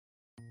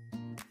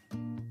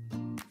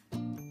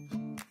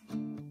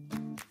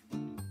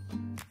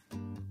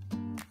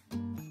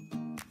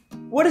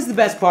What is the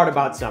best part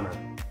about summer?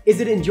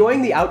 Is it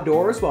enjoying the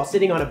outdoors while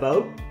sitting on a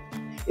boat?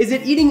 Is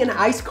it eating an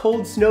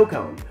ice-cold snow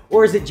cone?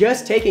 Or is it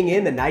just taking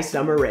in the nice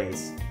summer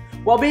rays?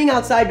 While being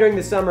outside during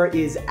the summer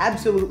is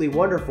absolutely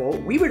wonderful,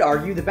 we would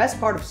argue the best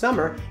part of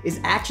summer is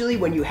actually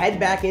when you head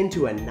back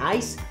into a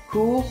nice,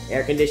 cool,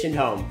 air-conditioned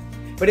home.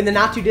 But in the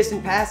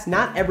not-too-distant past,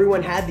 not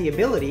everyone had the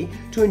ability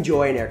to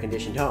enjoy an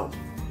air-conditioned home.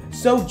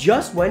 So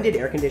just when did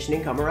air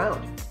conditioning come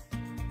around?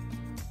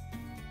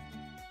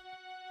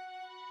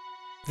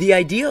 The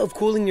idea of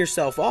cooling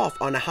yourself off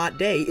on a hot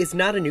day is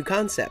not a new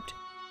concept.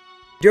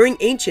 During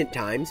ancient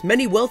times,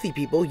 many wealthy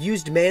people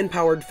used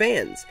man-powered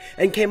fans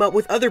and came up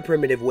with other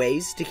primitive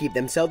ways to keep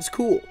themselves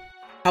cool.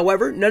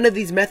 However, none of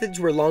these methods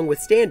were long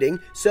withstanding,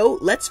 so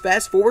let's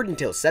fast forward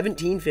until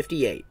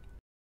 1758.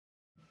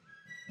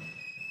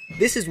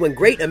 This is when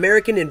great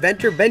American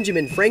inventor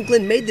Benjamin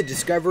Franklin made the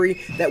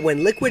discovery that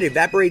when liquid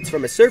evaporates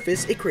from a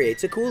surface, it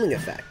creates a cooling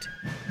effect.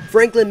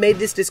 Franklin made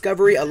this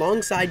discovery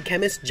alongside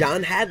chemist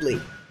John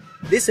Hadley.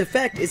 This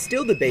effect is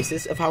still the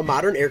basis of how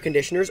modern air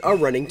conditioners are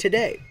running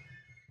today.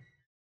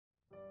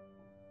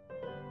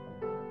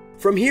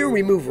 From here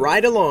we move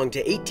right along to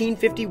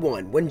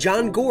 1851 when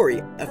John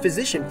Gorey, a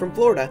physician from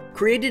Florida,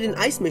 created an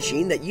ice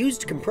machine that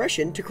used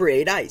compression to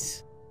create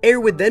ice.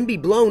 Air would then be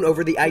blown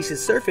over the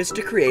ice's surface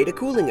to create a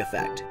cooling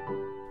effect.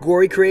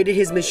 Gorey created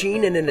his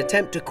machine in an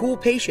attempt to cool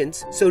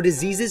patients so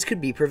diseases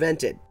could be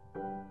prevented.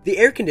 The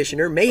air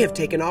conditioner may have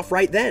taken off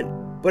right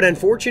then, but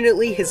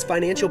unfortunately his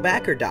financial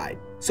backer died,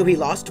 so he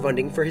lost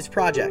funding for his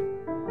project.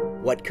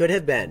 What could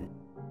have been?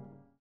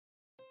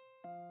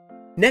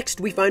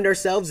 Next, we find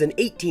ourselves in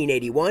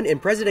 1881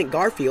 and President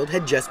Garfield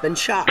had just been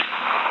shot.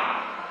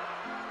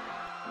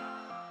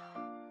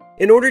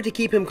 In order to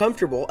keep him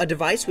comfortable, a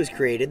device was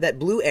created that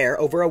blew air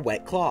over a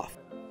wet cloth.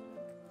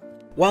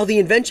 While the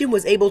invention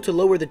was able to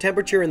lower the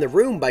temperature in the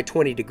room by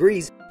 20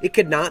 degrees, it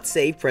could not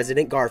save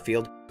President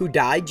Garfield, who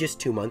died just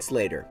 2 months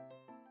later.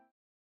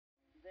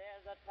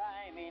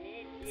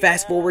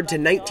 Fast forward to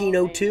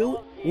 1902,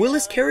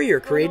 Willis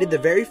Carrier created the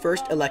very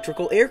first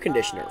electrical air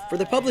conditioner for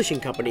the publishing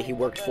company he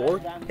worked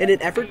for in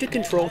an effort to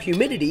control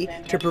humidity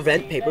to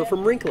prevent paper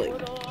from wrinkling.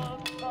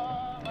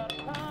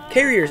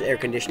 Carrier's air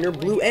conditioner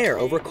blew air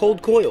over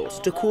cold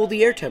coils to cool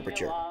the air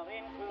temperature.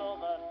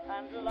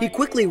 He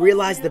quickly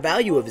realized the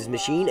value of his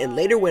machine and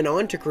later went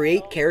on to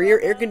create Carrier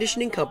Air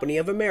Conditioning Company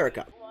of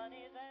America.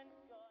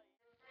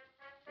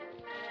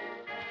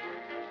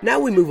 Now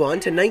we move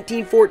on to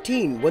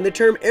 1914 when the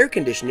term air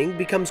conditioning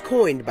becomes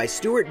coined by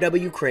Stuart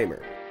W.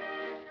 Kramer.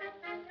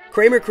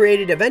 Kramer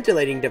created a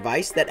ventilating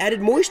device that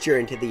added moisture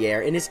into the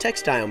air in his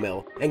textile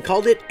mill and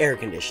called it air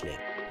conditioning,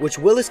 which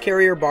Willis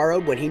Carrier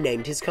borrowed when he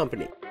named his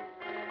company.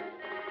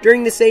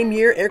 During the same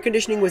year, air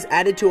conditioning was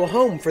added to a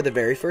home for the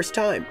very first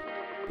time.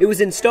 It was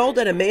installed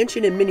at a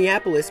mansion in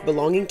Minneapolis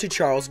belonging to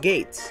Charles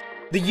Gates.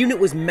 The unit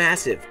was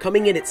massive,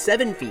 coming in at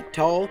 7 feet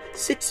tall,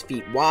 6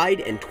 feet wide,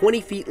 and 20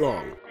 feet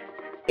long.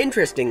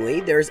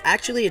 Interestingly, there is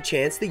actually a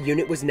chance the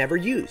unit was never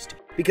used,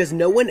 because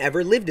no one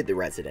ever lived at the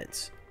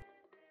residence.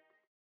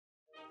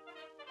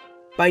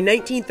 By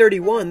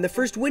 1931, the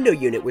first window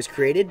unit was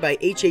created by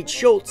H.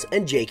 Schultz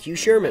and J.Q.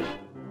 Sherman.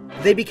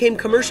 They became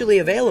commercially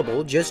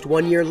available just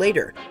 1 year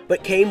later,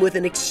 but came with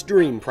an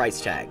extreme price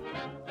tag.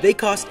 They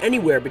cost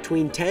anywhere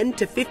between $10,000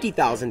 to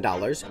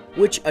 $50,000,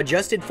 which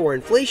adjusted for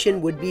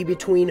inflation would be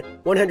between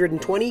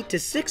 $120,000 to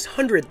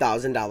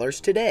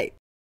 $600,000 today.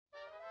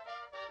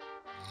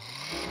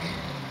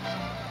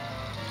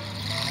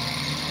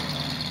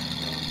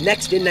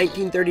 Next, in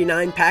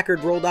 1939,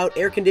 Packard rolled out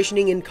air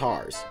conditioning in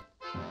cars.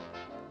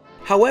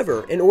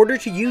 However, in order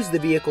to use the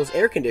vehicle's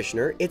air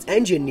conditioner, its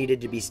engine needed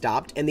to be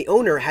stopped and the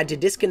owner had to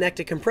disconnect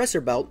a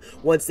compressor belt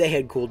once they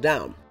had cooled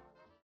down.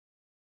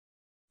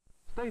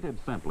 Stated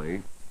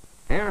simply,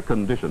 air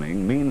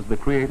conditioning means the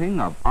creating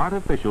of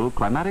artificial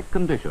climatic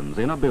conditions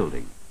in a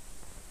building.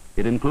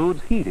 It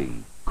includes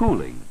heating,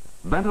 cooling,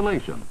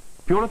 ventilation,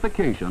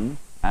 purification,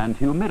 and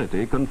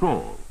humidity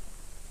control.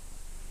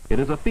 It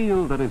is a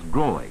field that is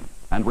growing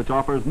and which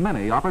offers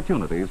many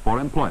opportunities for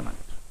employment.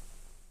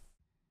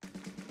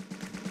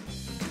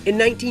 In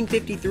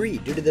 1953,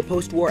 due to the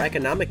post-war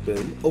economic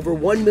boom, over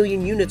 1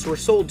 million units were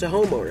sold to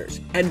homeowners,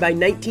 and by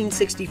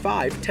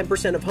 1965,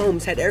 10% of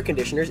homes had air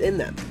conditioners in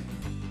them.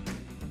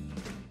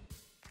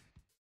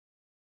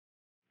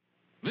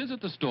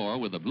 Visit the store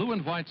with the blue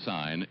and white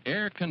sign,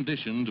 Air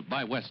Conditioned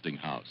by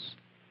Westinghouse.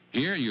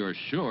 Here you're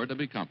sure to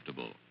be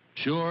comfortable.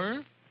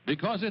 Sure,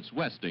 because it's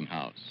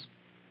Westinghouse.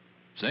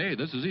 Say,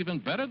 this is even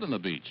better than the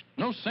beach.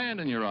 No sand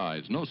in your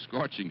eyes, no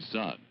scorching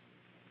sun.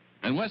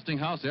 And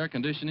Westinghouse air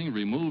conditioning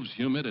removes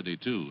humidity,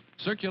 too.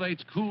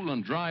 Circulates cool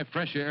and dry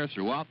fresh air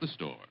throughout the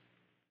store.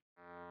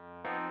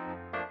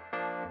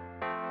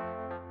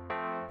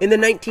 In the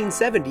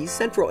 1970s,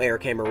 Central Air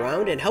came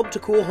around and helped to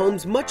cool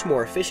homes much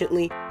more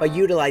efficiently by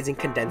utilizing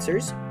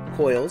condensers,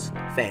 coils,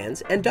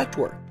 fans, and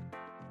ductwork.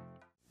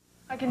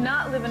 I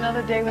cannot live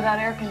another day without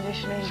air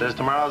conditioning. Says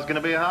tomorrow's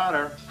gonna be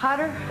hotter.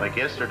 Hotter? Like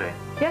yesterday.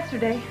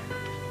 Yesterday?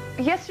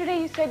 Yesterday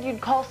you said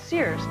you'd call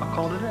Sears. I'll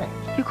call today.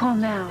 You call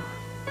now.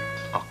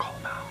 I'll call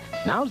now.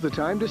 Now's the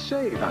time to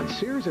save on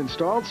Sears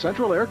installed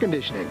central air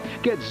conditioning.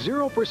 Get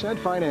 0%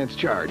 finance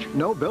charge,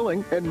 no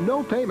billing, and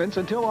no payments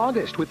until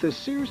August with the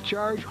Sears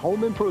Charge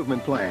Home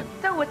Improvement Plan.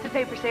 So what's the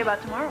paper say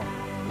about tomorrow?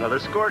 Another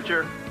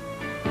scorcher.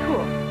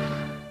 Cool.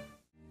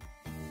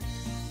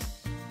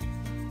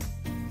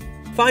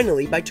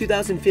 Finally, by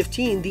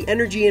 2015, the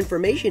Energy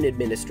Information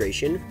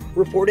Administration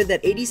reported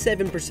that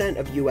 87%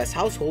 of U.S.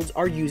 households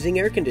are using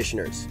air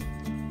conditioners.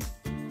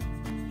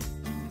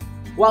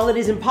 While it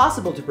is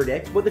impossible to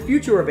predict what the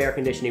future of air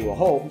conditioning will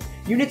hold,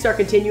 units are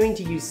continuing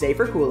to use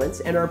safer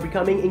coolants and are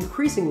becoming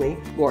increasingly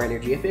more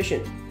energy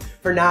efficient.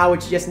 For now,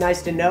 it's just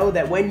nice to know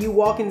that when you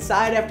walk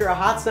inside after a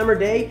hot summer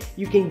day,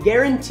 you can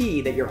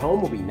guarantee that your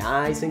home will be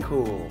nice and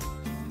cool.